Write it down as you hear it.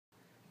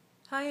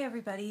Hi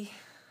everybody.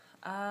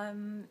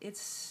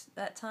 It's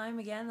that time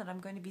again that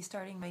I'm going to be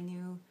starting my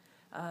new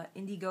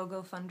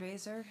Indiegogo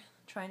fundraiser,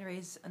 trying to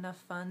raise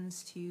enough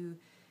funds to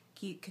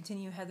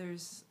continue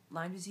Heather's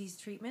Lyme disease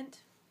treatment.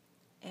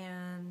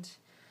 And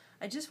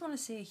I just want to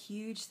say a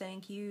huge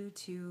thank you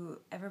to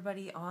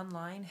everybody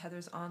online,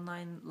 Heather's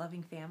online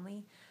loving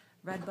family,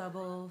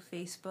 Redbubble,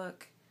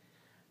 Facebook.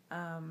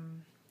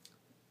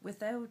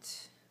 Without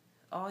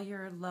all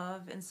your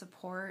love and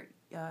support,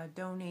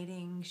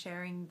 donating,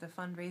 sharing the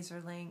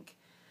fundraiser link,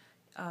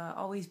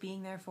 always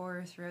being there for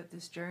her throughout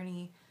this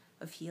journey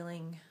of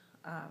healing.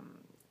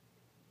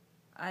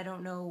 I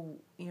don't know,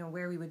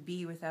 where we would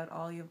be without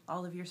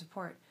all of your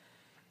support.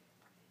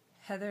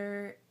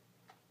 Heather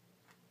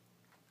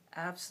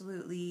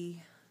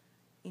absolutely,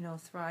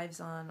 thrives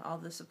on all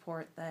the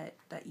support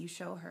that you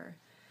show her.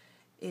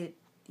 It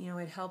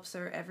helps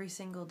her every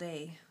single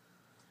day,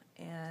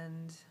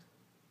 and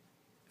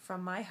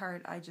from my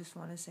heart, I just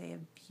want to say a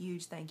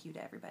huge thank you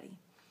to everybody.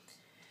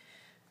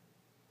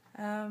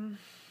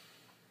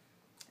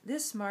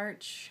 This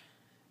March,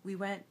 we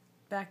went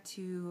back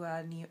to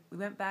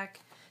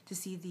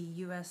see the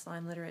U.S.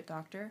 Lyme literate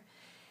doctor,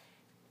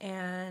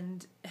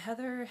 and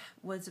Heather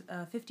was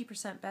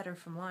 50% better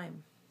from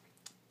Lyme,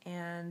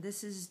 and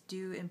this is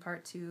due in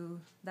part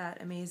to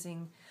that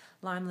amazing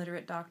Lyme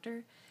literate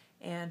doctor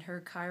and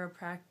her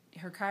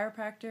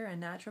chiropractor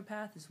and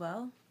naturopath as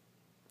well,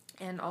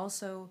 and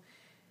also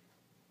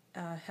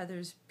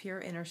Heather's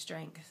pure inner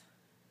strength.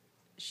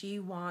 She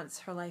wants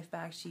her life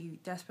back. She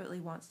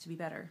desperately wants to be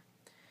better.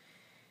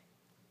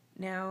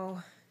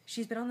 Now,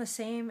 she's been on the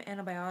same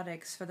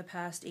antibiotics for the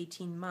past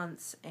 18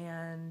 months,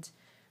 and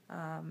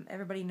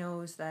everybody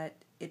knows that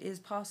it is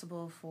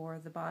possible for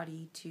the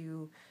body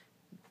to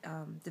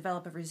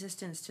develop a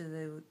resistance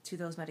to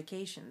those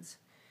medications.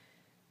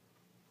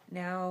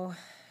 Now,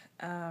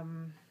 a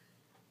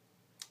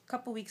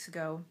couple weeks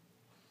ago,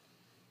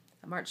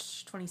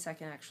 March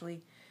 22nd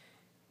actually,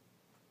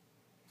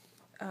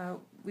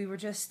 we were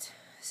just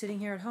sitting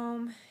here at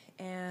home,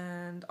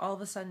 and all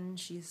of a sudden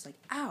she's like,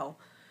 ow,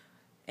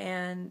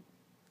 and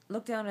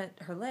looked down at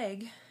her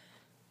leg,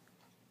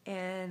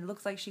 and it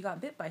looks like she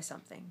got bit by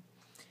something.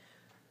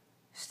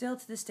 Still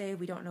to this day,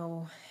 we don't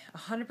know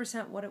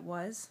 100% what it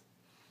was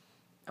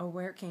or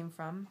where it came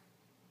from.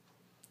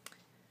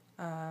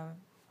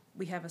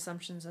 We have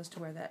assumptions as to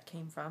where that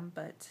came from,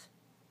 but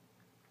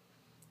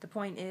the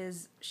point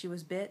is she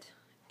was bit,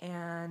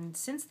 and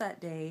since that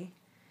day,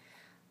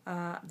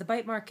 the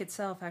bite mark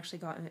itself actually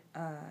got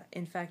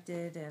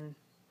infected, and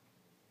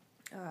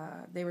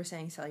they were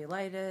saying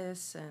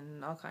cellulitis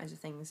and all kinds of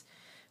things.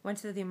 Went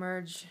to the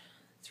Emerge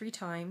 3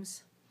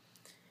 times,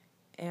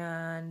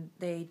 and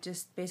they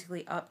just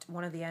basically upped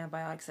one of the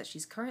antibiotics that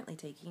she's currently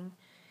taking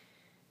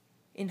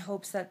in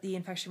hopes that the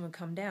infection would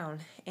come down.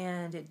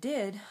 And it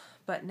did,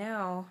 but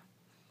now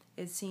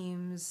it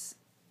seems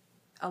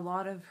a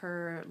lot of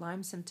her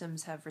Lyme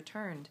symptoms have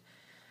returned.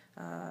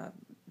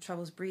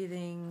 Troubles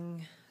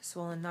breathing,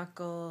 swollen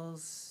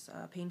knuckles,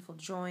 painful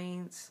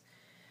joints,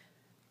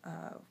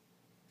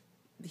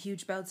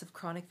 huge bouts of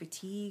chronic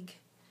fatigue.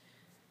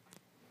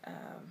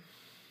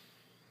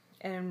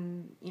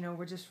 And,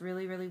 we're just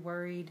really, really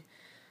worried,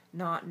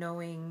 not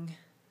knowing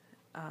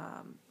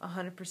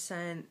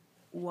 100%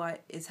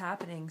 what is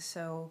happening.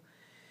 So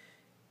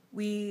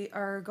we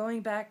are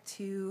going back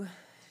to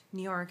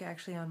New York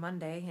actually on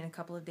Monday in a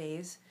couple of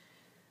days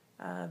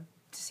to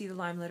see the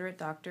Lyme literate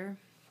doctor.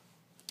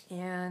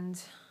 And,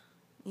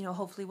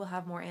 hopefully we'll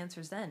have more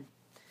answers then.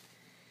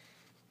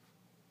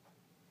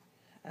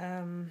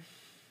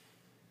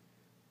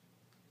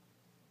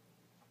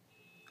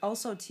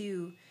 Also,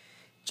 too,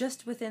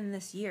 just within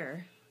this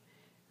year,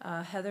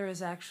 Heather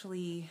has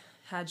actually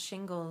had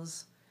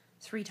shingles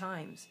 3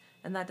 times,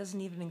 and that doesn't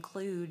even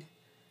include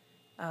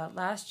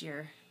last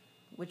year,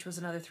 which was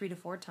another 3 to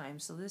 4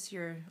 times. So this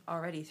year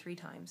already 3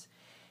 times,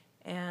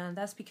 and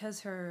that's because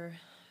her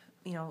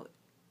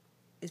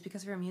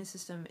immune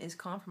system is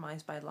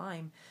compromised by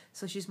Lyme,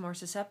 so she's more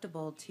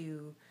susceptible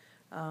to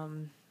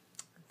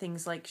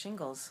things like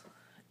shingles.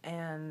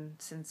 And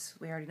since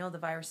we already know the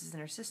virus is in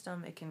her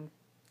system, it can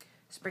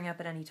spring up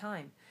at any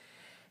time.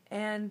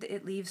 And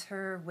it leaves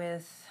her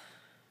with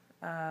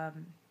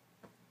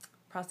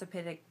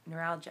prostrophitic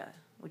neuralgia,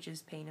 which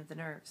is pain of the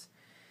nerves.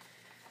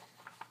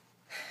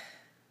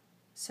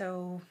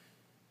 So,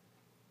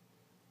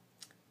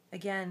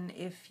 again,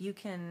 if you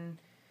can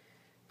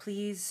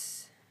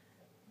please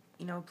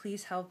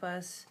help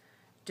us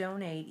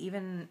donate,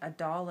 even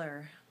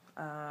 $1.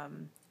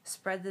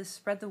 Spread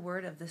the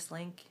word of this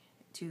link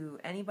to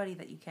anybody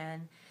that you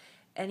can,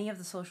 any of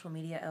the social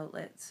media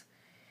outlets.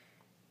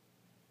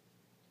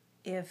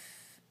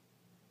 If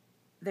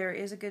there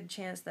is a good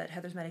chance that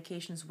Heather's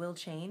medications will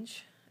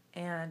change,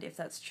 and if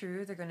that's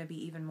true, they're going to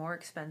be even more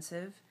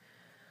expensive.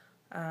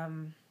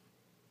 The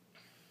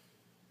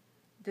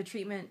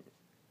treatment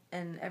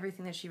and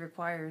everything that she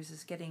requires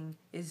is getting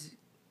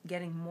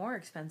more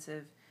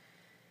expensive.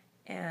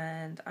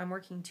 And I'm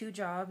working 2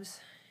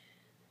 jobs,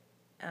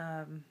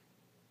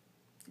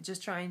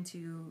 just trying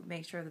to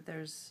make sure that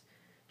there's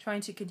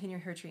trying to continue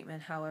her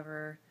treatment.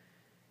 However,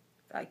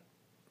 I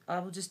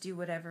will just do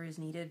whatever is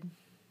needed,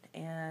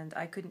 and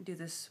I couldn't do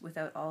this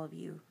without all of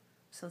you.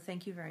 So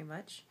thank you very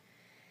much.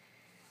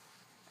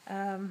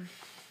 Now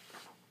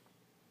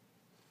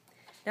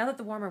that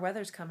the warmer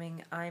weather's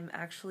coming, I'm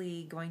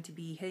actually going to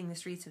be hitting the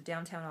streets of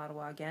downtown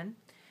Ottawa again,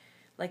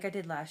 like I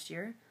did last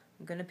year.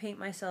 I'm going to paint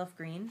myself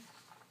green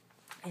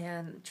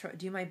and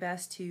do my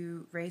best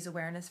to raise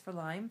awareness for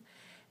Lyme,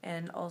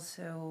 and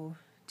also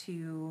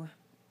to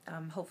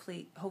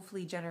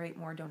hopefully generate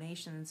more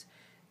donations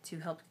to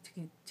help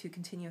to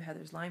continue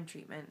Heather's Lyme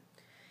treatment.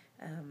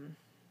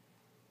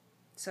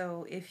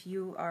 So if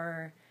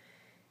you're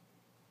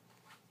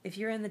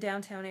in the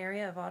downtown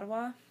area of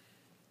Ottawa,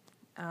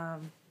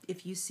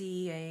 if you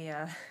see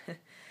a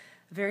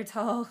very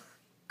tall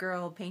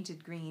girl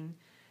painted green,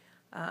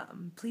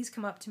 please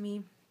come up to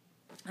me.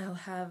 I'll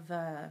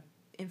have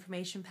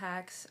information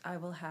packs. I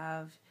will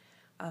have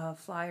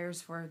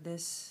flyers for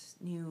this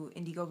new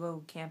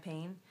Indiegogo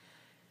campaign.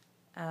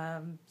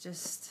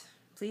 Just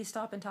please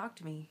stop and talk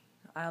to me.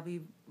 I'll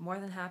be more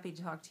than happy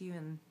to talk to you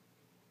and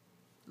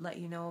let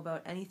you know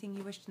about anything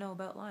you wish to know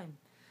about Lyme.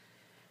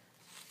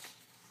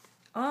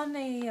 On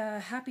a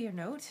happier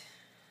note,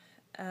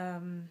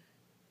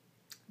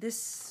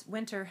 this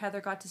winter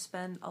Heather got to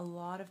spend a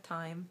lot of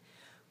time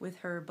with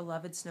her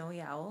beloved snowy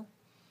owl.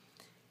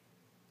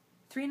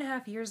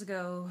 3.5 years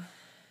ago,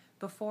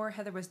 before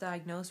Heather was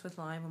diagnosed with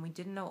Lyme, when we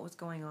didn't know what was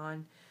going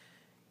on,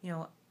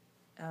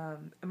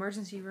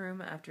 emergency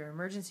room after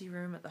emergency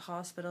room at the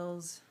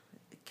hospitals,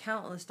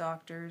 countless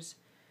doctors,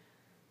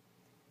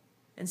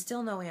 and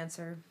still no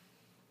answer.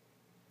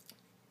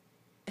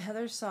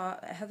 Heather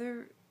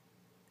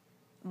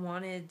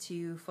wanted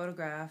to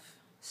photograph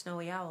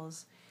snowy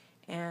owls,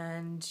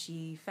 and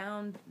she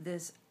found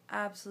this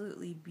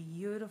absolutely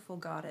beautiful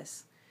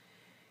goddess.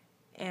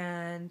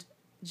 And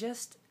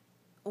just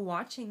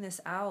watching this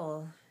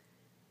owl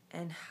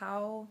and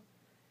how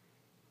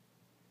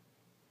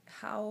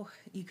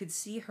you could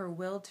see her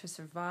will to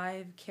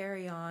survive,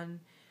 carry on,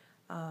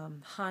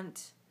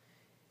 hunt,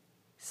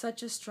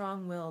 such a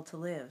strong will to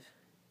live,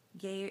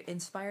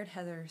 inspired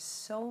Heather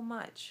so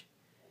much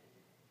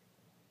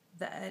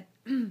that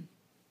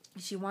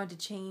she wanted to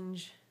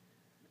change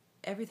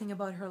everything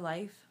about her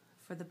life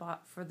for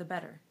the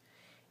better.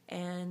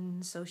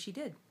 And so she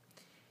did.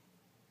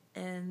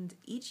 And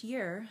each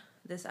year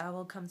this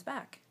owl comes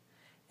back,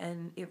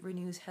 and it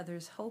renews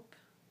Heather's hope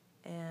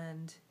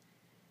and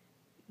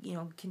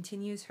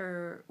continues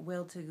her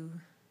will to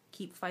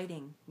keep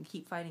fighting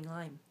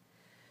Lyme.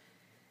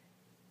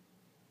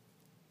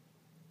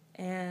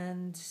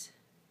 And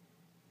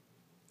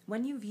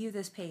when you view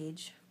this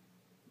page,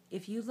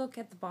 if you look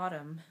at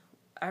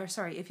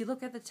if you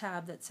look at the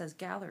tab that says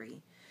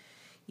Gallery,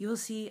 you will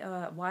see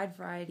a wide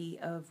variety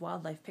of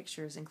wildlife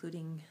pictures,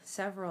 including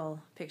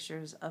several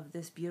pictures of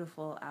this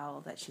beautiful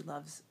owl that she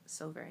loves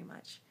so very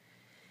much.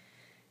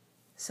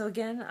 So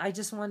again, I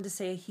just wanted to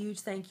say a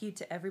huge thank you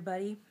to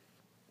everybody.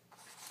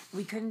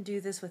 We couldn't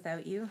do this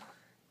without you,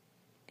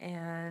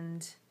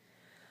 and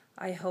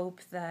I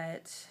hope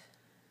that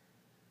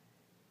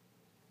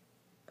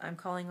I'm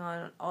calling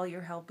on all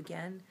your help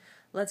again.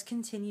 Let's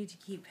continue to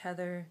keep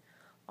Heather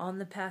on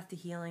the path to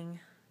healing,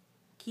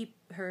 keep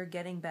her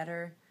getting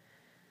better.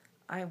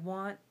 I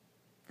want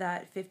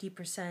that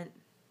 50%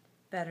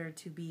 better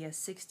to be a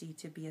 60,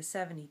 to be a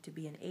 70, to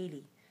be an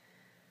 80.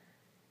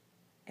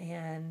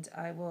 And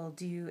I will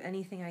do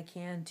anything I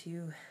can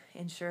to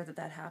ensure that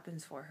that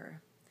happens for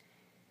her.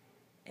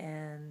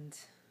 And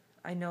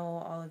I know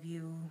all of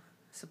you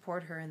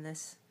support her on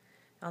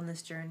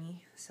this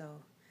journey.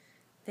 So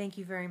thank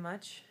you very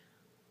much.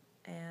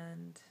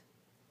 And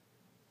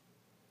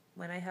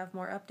when I have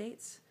more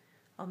updates,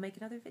 I'll make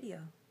another video.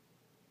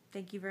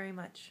 Thank you very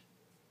much.